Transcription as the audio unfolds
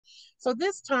So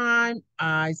this time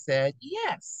I said,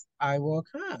 yes, I will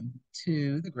come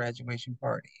to the graduation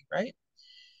party, right?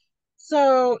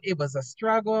 So it was a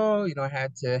struggle. I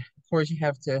had to, of course, you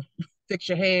have to fix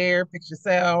your hair, fix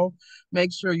yourself,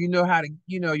 make sure you know how to,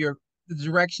 your the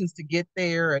directions to get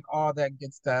there and all that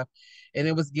good stuff. And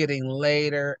it was getting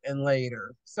later and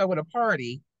later. So with a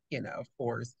party, of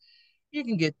course, you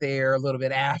can get there a little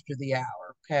bit after the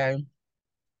hour. Okay.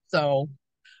 So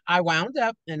I wound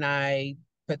up and I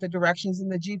put the directions in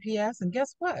the GPS, and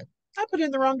guess what? I put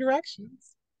in the wrong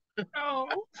directions. Oh.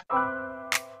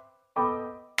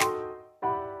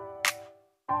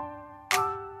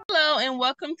 Hello and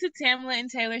welcome to Tamela and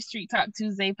Taylor's Street Talk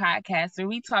Tuesday podcast, where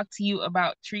we talk to you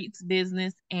about treats,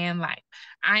 business, and life.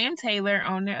 I am Taylor,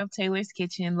 owner of Taylor's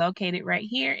Kitchen, located right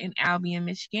here in Albion,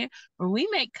 Michigan, where we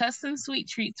make custom sweet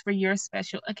treats for your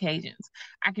special occasions.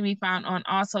 I can be found on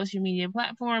all social media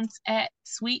platforms at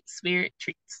Sweet Spirit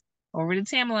Treats. Over to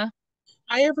Tamela.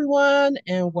 Hi, everyone,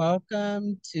 and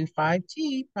welcome to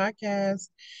 5T Podcast.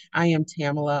 I am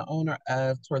Tamela, owner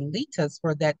of Torlitas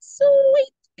for that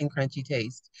sweet and crunchy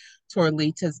taste.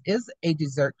 Torlitas is a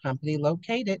dessert company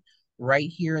located right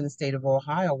here in the state of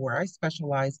Ohio, where I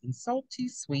specialize in salty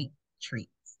sweet treats.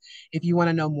 If you want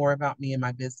to know more about me and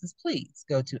my business, please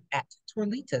go to at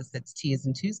Torlitas. That's T as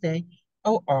in Tuesday,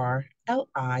 Orlitas.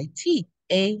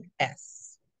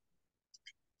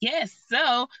 Yes,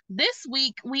 so this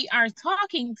week we are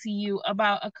talking to you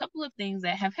about a couple of things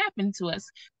that have happened to us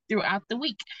throughout the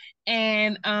week.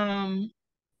 And I'm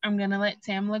gonna let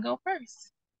Tamla go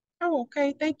first. Oh,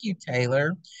 okay. Thank you,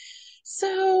 Taylor.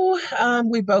 So,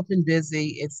 we've both been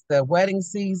busy. It's the wedding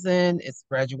season, it's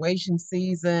graduation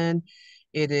season,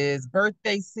 it is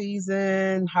birthday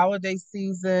season, holiday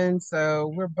season.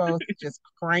 So, we're both just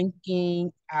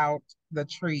cranking out the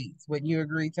trees. Wouldn't you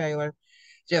agree, Taylor?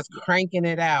 Just cranking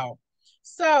it out.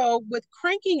 So, with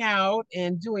cranking out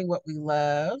and doing what we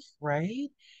love, right?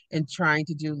 And trying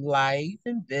to do life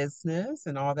and business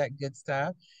and all that good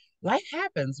stuff, life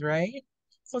happens, right?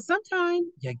 So sometimes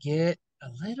you get a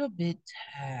little bit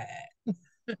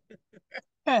tired.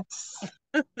 Yes.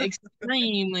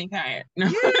 Extremely tired.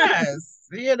 Yes,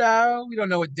 we don't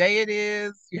know what day it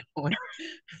is,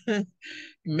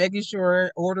 making sure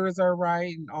orders are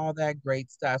right and all that great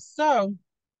stuff. So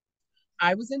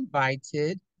I was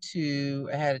invited to,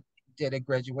 I had did a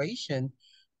graduation,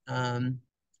 um,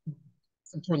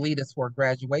 some torlitas for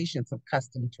graduation, some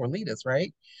custom torlitas,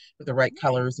 right? With the right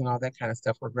colors and all that kind of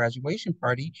stuff for a graduation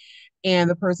party.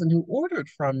 And the person who ordered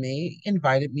from me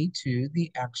invited me to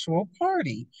the actual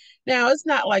party. Now, it's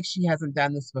not like she hasn't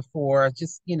done this before,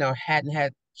 just, hadn't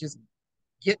had just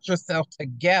get yourself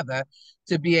together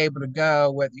to be able to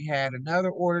go, whether you had another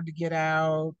order to get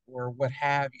out or what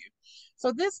have you.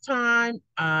 So this time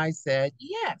I said,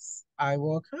 yes, I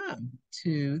will come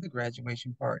to the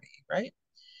graduation party, right?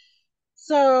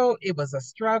 So it was a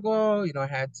struggle. I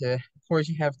had to, of course,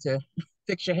 you have to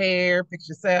fix your hair, fix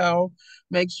yourself,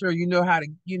 make sure you know how to,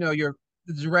 your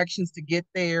the directions to get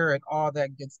there and all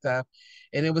that good stuff.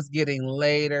 And it was getting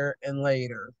later and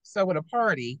later. So with a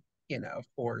party, of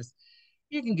course,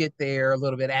 you can get there a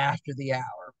little bit after the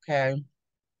hour. Okay.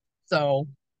 So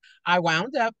I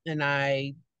wound up and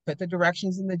I put the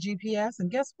directions in the GPS, and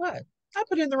guess what? I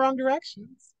put in the wrong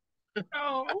directions.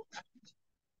 Oh.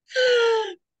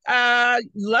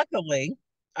 Luckily,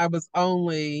 I was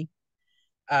only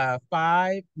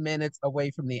 5 minutes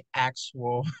away from the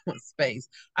actual space.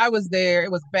 I was there.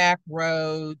 It was back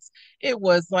roads. It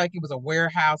was like it was a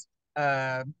warehouse,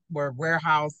 where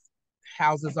warehouse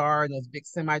houses are and those big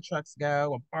semi trucks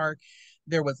go and park.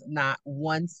 There was not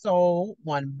one soul,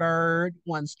 one bird,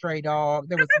 one stray dog.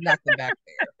 There was nothing back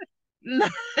there. No,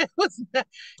 it was not,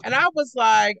 and I was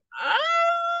like,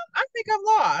 I think I'm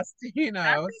lost, I think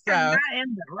I'm So not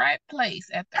in the right place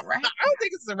at the I right don't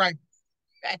think it's the right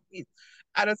place.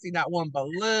 I don't see not one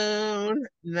balloon,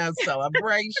 no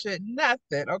celebration,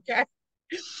 nothing. Okay.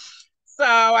 So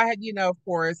I had, of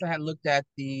course, I had looked at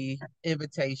the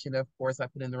invitation. Of course, I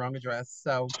put in the wrong address.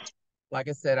 So, like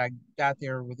I said, I got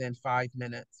there within 5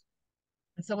 minutes.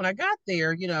 And so when I got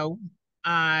there,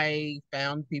 I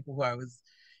found people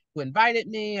who invited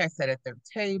me. I sat at their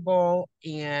table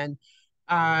and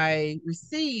I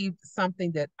received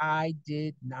something that I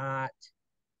did not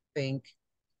think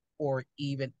or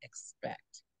even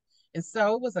expect. And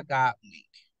so it was a God week.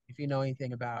 If you know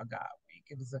anything about a God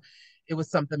week, it was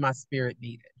something my spirit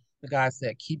needed. The God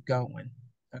said, keep going.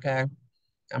 Okay.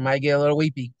 I might get a little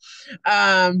weepy.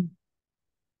 Um,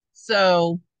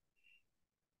 so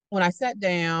when I sat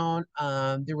down,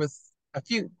 there was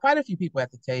quite a few people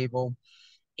at the table,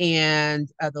 and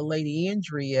the lady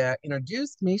Andrea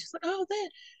introduced me. She's like, "Oh,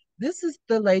 this is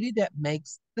the lady that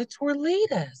makes the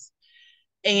torlitas.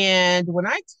 And when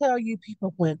I tell you,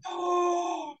 people went,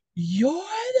 "Oh, you're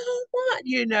the one,"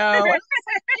 And I was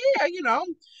like, "Yeah,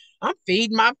 I'm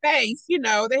feeding my face." They had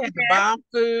the Yeah, bomb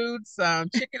food, some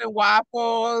chicken and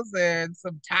waffles, and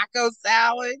some taco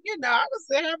salad. I was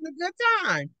there having a good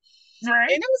time.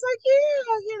 right. And it was like,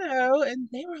 yeah, and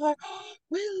they were like, "Oh,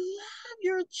 we love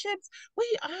your chips.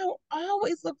 I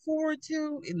always look forward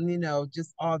to," and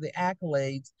just all the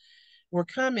accolades were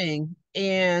coming,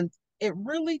 and it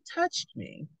really touched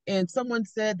me. And someone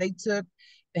said they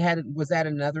had was at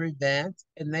another event,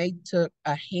 and they took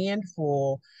a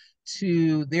handful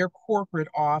to their corporate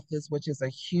office, which is a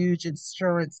huge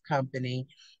insurance company,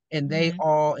 and they Hmm.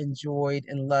 all enjoyed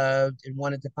and loved and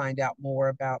wanted to find out more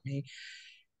about me.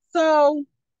 So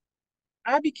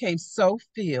I became so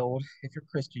filled. If you're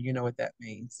Christian, you know what that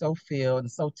means. So filled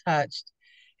and so touched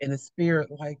in the spirit,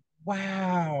 like,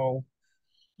 wow,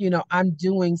 I'm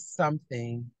doing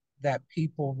something that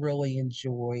people really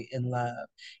enjoy and love.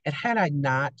 And had I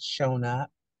not shown up,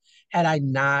 had I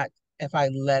not, if I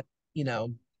let, you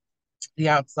know, the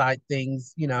outside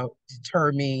things,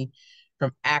 deter me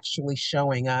from actually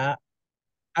showing up,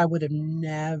 I would have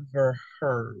never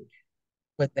heard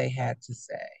what they had to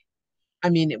say. I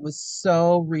mean, it was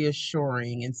so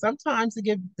reassuring. And sometimes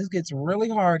this gets really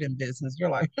hard in business.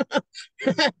 You're like,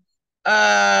 do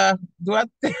I,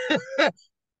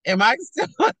 am I still,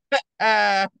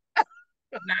 uh,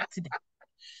 Not today.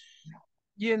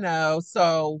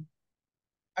 so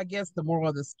I guess the moral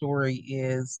of the story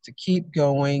is to keep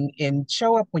going and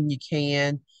show up when you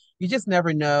can. You just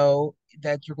never know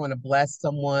that you're going to bless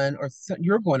someone, or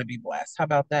you're going to be blessed. How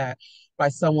about that? By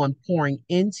someone pouring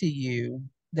into you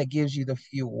that gives you the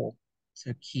fuel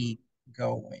to keep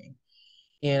going.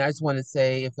 And I just want to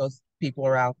say, if those people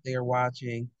are out there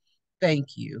watching,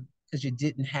 thank you, because you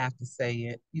didn't have to say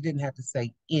it. You didn't have to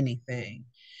say anything.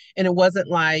 And it wasn't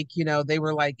like, they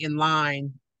were like in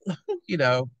line,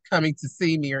 coming to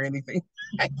see me or anything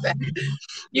like that.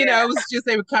 Yeah, It was just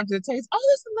they would come to the taste. Oh,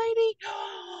 this lady,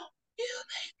 you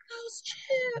make those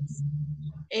chips.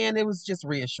 And it was just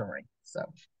reassuring. So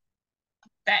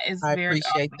that is I very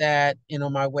appreciate awesome. that. And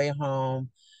on my way home,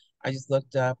 I just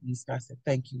looked up and I said,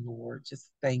 "Thank you, Lord. Just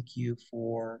thank you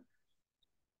for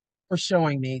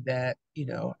showing me that,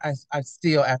 I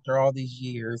still, after all these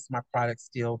years, my product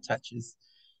still touches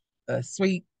the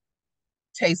sweet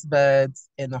taste buds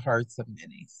and the hearts of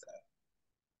many." So,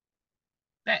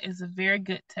 That is a very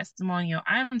good testimonial.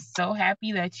 I'm so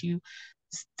happy that you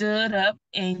stood up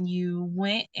and you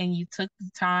went and you took the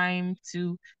time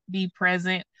to be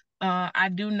present. I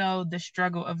do know the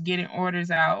struggle of getting orders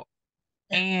out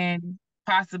yeah, and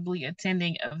possibly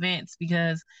attending events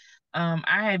because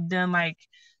I have done like,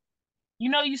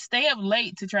 you stay up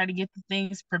late to try to get the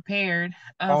things prepared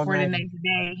all for the nighter. next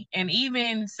day. And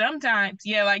even sometimes,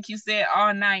 yeah, like you said,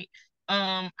 all night.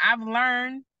 I've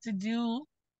learned to do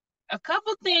a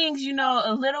couple things,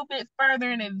 a little bit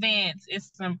further in advance.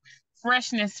 It's some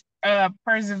freshness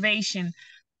preservation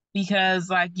because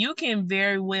like you can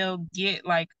very well get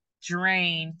like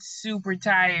drained, super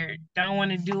tired, don't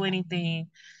want to do anything.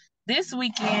 This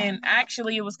weekend,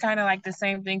 actually, it was kind of like the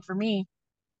same thing for me.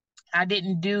 I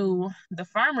didn't do the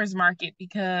farmers market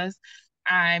because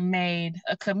I made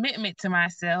a commitment to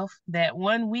myself that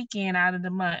one weekend out of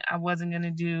the month I wasn't going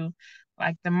to do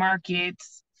like the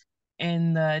markets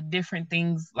and the different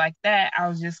things like that. I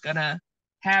was just gonna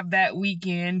have that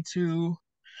weekend to,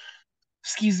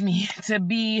 excuse me, to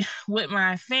be with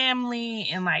my family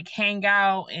and like hang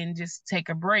out and just take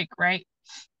a break, right?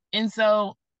 And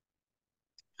so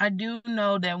I do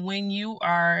know that when you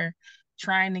are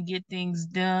trying to get things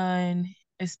done,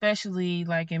 especially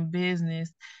like in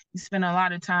business, you spend a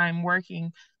lot of time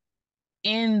working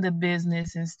in the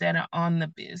business instead of on the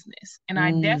business. And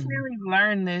I Mm, definitely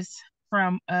learned this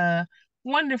from a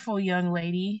wonderful young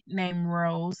lady named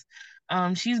Rose.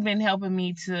 She's been helping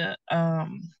me to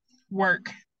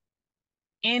work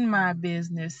in my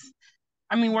business.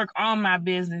 I mean, work on my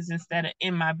business instead of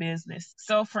in my business.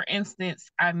 So, for instance,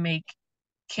 I make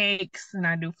cakes and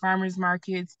I do farmers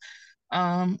markets.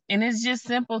 And it's just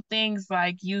simple things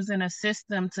like using a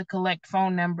system to collect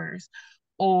phone numbers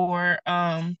or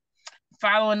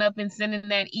following up and sending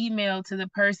that email to the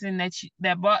person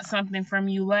that bought something from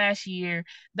you last year.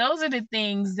 Those are the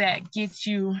things that get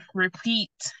you repeat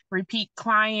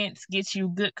clients, get you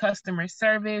good customer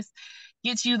service,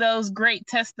 get you those great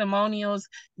testimonials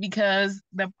because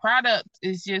the product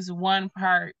is just one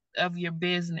part of your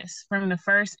business from the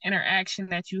first interaction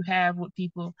that you have with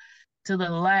people to the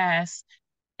last,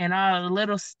 and all the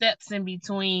little steps in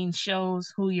between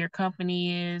shows who your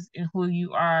company is and who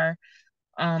you are.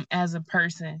 as a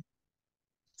person.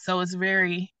 So it's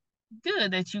very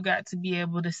good that you got to be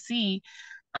able to see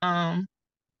um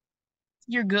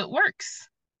your good works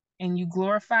and you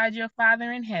glorified your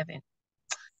Father in heaven.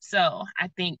 So I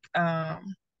think that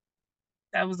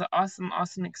was an awesome,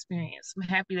 awesome experience. I'm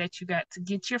happy that you got to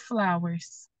get your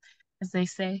flowers, as they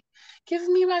say. Give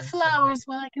me my Exactly. flowers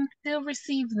while I can still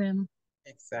receive them.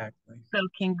 Exactly. So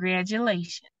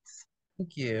congratulations.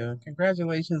 Thank you.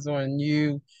 Congratulations on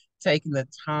you taking the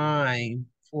time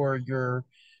for your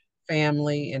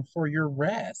family and for your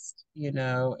rest,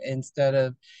 instead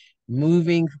of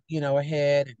moving,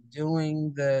 ahead and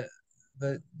doing the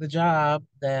job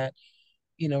that,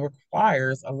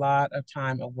 requires a lot of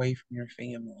time away from your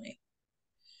family.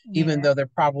 Even Yeah, though they're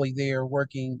probably there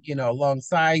working,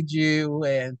 alongside you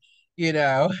and, you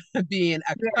know, being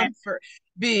a yeah, comfort,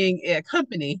 being a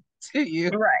company to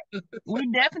you. right.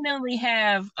 We definitely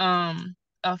have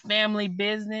a family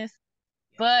business,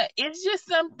 Yeah. but it's just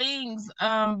some things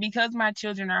because my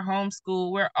children are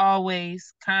homeschooled, we're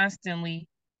always constantly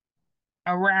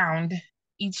around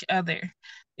each other.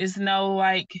 It's no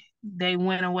like they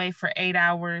went away for 8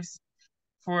 hours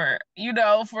for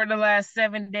the last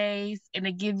 7 days and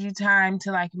it gives you time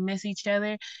to like miss each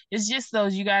other. It's just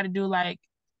those you got to do like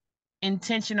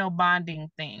intentional bonding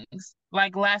things.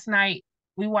 Like last night,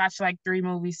 we watched like three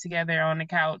movies together on the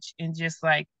couch and just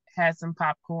like had some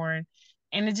popcorn.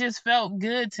 And it just felt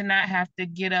good to not have to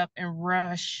get up and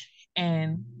rush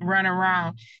and run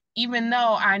around. Even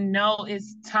though I know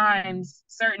it's times,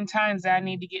 certain times that I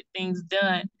need to get things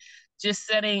done, just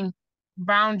setting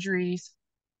boundaries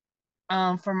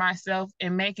for myself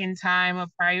and making time a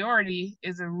priority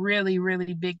is a really,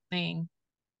 really big thing.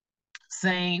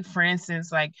 Saying, for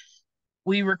instance, like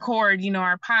we record,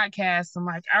 our podcast. I'm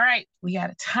like, all right, we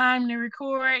got a time to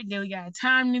record, then we got a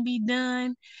time to be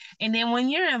done. And then when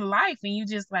you're in life and you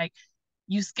just like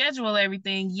you schedule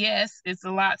everything, yes, it's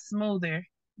a lot smoother.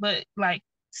 But like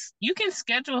you can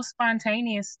schedule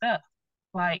spontaneous stuff.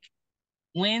 Like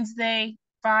Wednesday,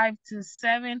 5 to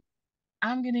 7,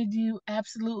 I'm gonna do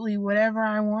absolutely whatever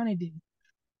I want to do.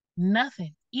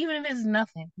 Nothing. Even if it's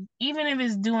nothing. Even if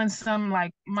it's doing some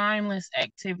like mindless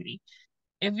activity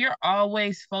if you're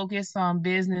always focused on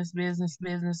business, business,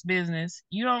 business, business,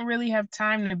 you don't really have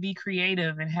time to be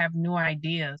creative and have new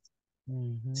ideas.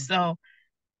 Hmm. So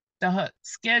the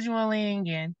scheduling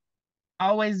and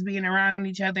always being around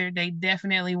each other, they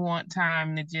definitely want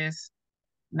time to just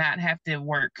not have to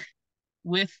work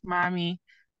with mommy,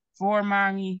 for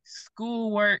mommy,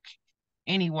 school work,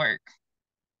 any work.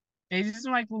 They just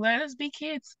like, let us be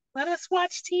kids. Let us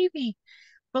watch TV.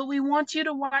 But we want you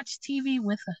to watch TV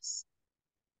with us.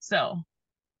 So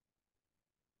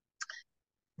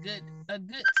a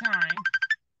good time.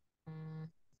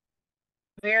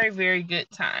 Very, very good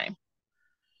time.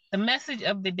 The message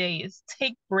of the day is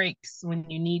take breaks when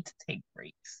you need to take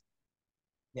breaks.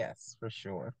 Yes, for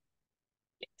sure.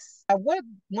 Yes. What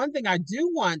one thing I do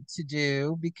want to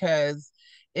do because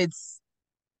it's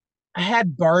I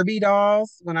had Barbie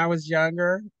dolls when I was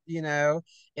younger, and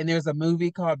there's a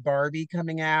movie called Barbie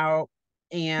coming out.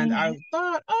 And I Mm-hmm.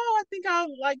 thought, oh, I think I'd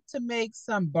like to make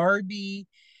some Barbie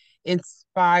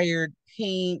inspired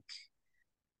pink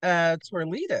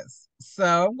Torlitas.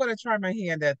 So I'm going to try my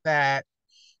hand at that.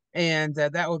 And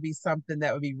that would be something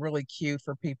that would be really cute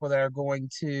for people that are going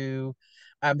to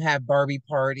have Barbie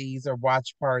parties or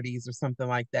watch parties or something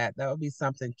like that. That would be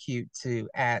something cute to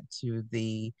add to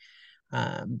the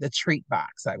treat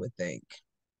box, I would think.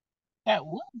 That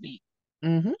would be.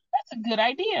 Mm-hmm. That's a good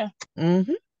idea.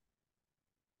 Mm-hmm.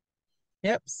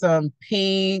 Yep. Some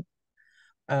pink,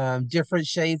 different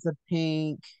shades of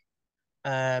pink,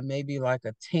 maybe like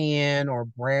a tan or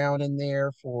brown in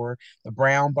there for the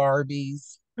brown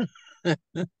Barbies and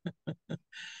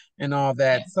all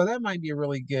Yeah. that. So that might be a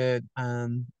really good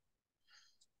item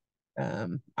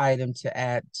to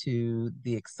add to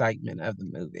the excitement of the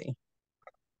movie.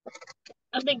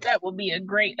 I think that will be a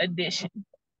great addition.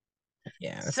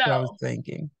 Yeah, that's what I was So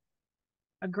thinking.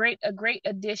 a great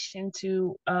addition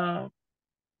to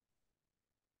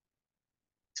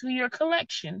your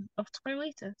collection of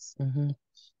toiletas. Hmm.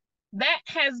 That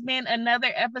has been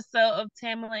another episode of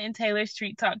Tamela and Taylor's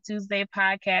Street Talk Tuesday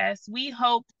podcast. We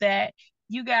hope that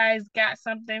you guys got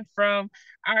something from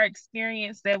our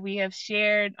experience that we have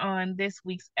shared on this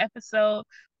week's episode.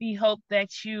 We hope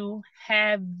that you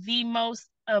have the most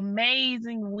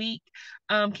amazing week.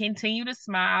 Continue to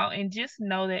smile and just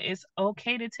know that it's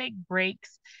okay to take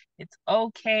breaks. It's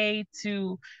okay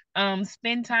to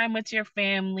spend time with your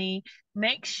family.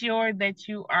 Make sure that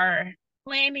you are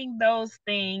planning those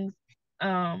things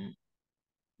um,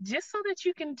 just so that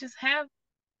you can just have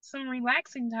some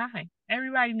relaxing time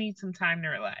Everybody needs some time to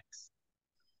relax.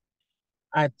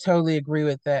 I totally agree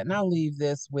with that. And I'll leave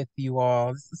this with you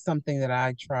all. This is something that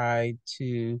I try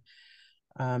to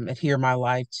adhere my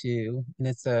life to. And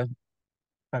it's a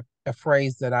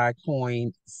phrase that I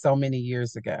coined so many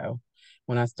years ago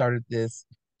when I started this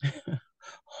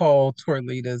whole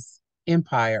Torlitas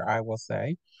empire, I will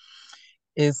say,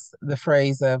 is the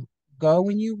phrase of go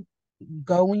when you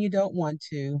go when you don't want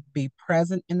to, be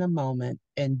present in the moment,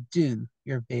 and do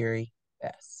your very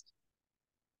best.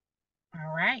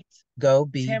 All right. Go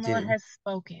be Tamela do. has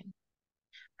spoken.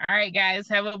 All right, guys.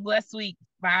 Have a blessed week.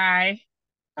 Bye.